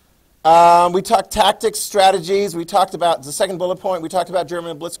 We talked tactics, strategies. We talked about the second bullet point. We talked about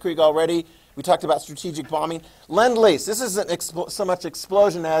German blitzkrieg already. We talked about strategic bombing. Lend-Lease. This isn't so much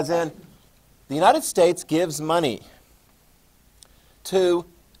explosion as in the United States gives money to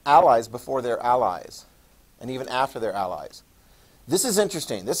allies before they're allies and even after they're allies. This is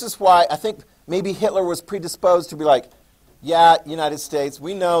interesting. This is why I think maybe Hitler was predisposed to be like, yeah, United States,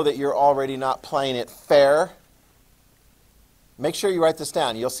 we know that you're already not playing it fair. Make sure you write this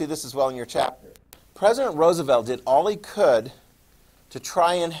down. You'll see this as well in your chapter. President Roosevelt did all he could to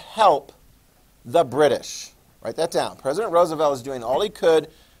try and help the British. Write that down. President Roosevelt is doing all he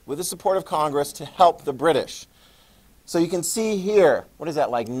could with the support of Congress to help the British. So you can see here, what is that,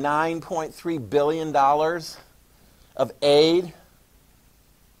 like $9.3 billion of aid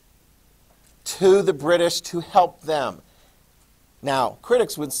to the British to help them. Now,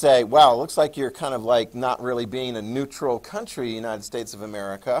 critics would say, well, it looks like you're kind of like not really being a neutral country, United States of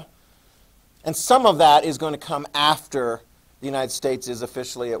America. And some of that is going to come after the United States is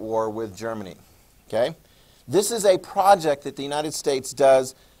officially at war with Germany. Okay? This is a project that the United States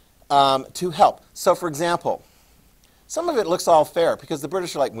does to help. So, for example, some of it looks all fair because the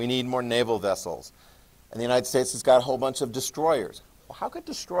British are like, we need more naval vessels. And the United States has got a whole bunch of destroyers. Well, how could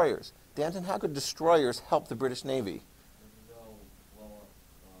destroyers, Danton, how could destroyers help the British Navy?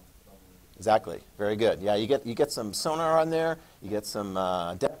 Exactly. Very good. Yeah, you get some sonar on there, you get some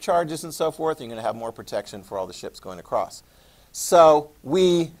depth charges and so forth, and you're going to have more protection for all the ships going across. So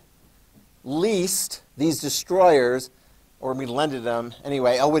we leased these destroyers, or we lended them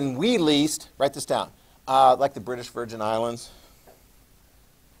anyway. Oh, when we leased, write this down, like the British Virgin Islands.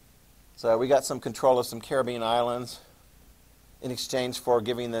 So we got some control of some Caribbean islands in exchange for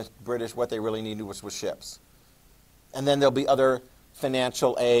giving the British what they really needed, which was ships. And then there'll be other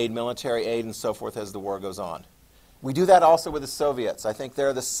financial aid, military aid, and so forth as the war goes on. We do that also with the Soviets. I think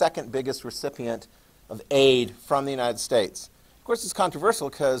they're the second biggest recipient of aid from the United States. Of course, it's controversial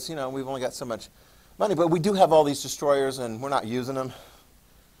because, you know, we've only got so much money, but we do have all these destroyers and we're not using them.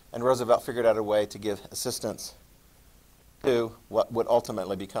 And Roosevelt figured out a way to give assistance to what would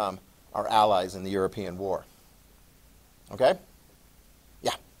ultimately become our allies in the European war. Okay?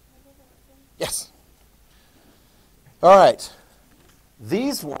 Yeah. Yes. All right.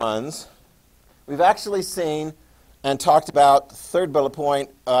 These ones, we've actually seen and talked about, third bullet point,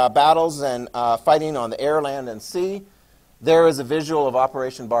 battles and fighting on the air, land, and sea. There is a visual of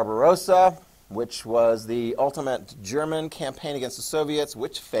Operation Barbarossa, which was the ultimate German campaign against the Soviets,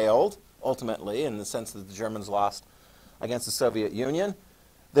 which failed, ultimately, in the sense that the Germans lost against the Soviet Union.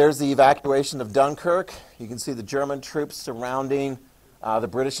 There's the evacuation of Dunkirk. You can see the German troops surrounding the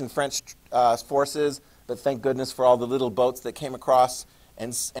British and French forces, but thank goodness for all the little boats that came across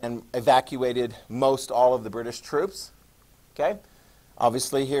and evacuated most all of the British troops. Okay?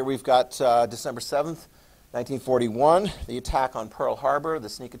 Obviously, here we've got December 7th, 1941, the attack on Pearl Harbor, the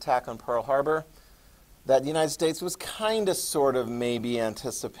sneak attack on Pearl Harbor, that the United States was kind of, sort of, maybe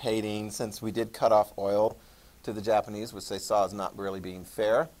anticipating, since we did cut off oil to the Japanese, which they saw as not really being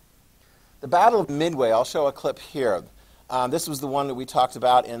fair. The Battle of Midway, I'll show a clip here. This was the one that we talked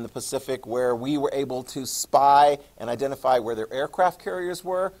about in the Pacific, where we were able to spy and identify where their aircraft carriers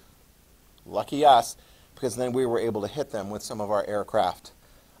were. Lucky us, because then we were able to hit them with some of our aircraft.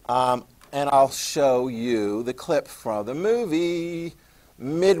 And I'll show you the clip from the movie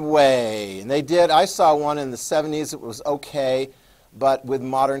Midway. And they did, I saw one in the 70s, it was okay, but with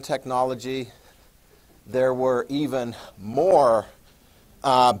modern technology, there were even more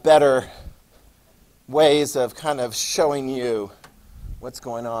better ways of kind of showing you what's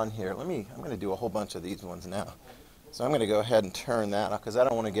going on here. I'm going to do a whole bunch of these ones now. So I'm going to go ahead and turn that off, because I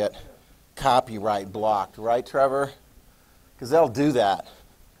don't want to get copyright blocked, right, Trevor? Because they'll do that.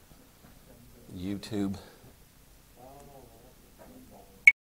 YouTube.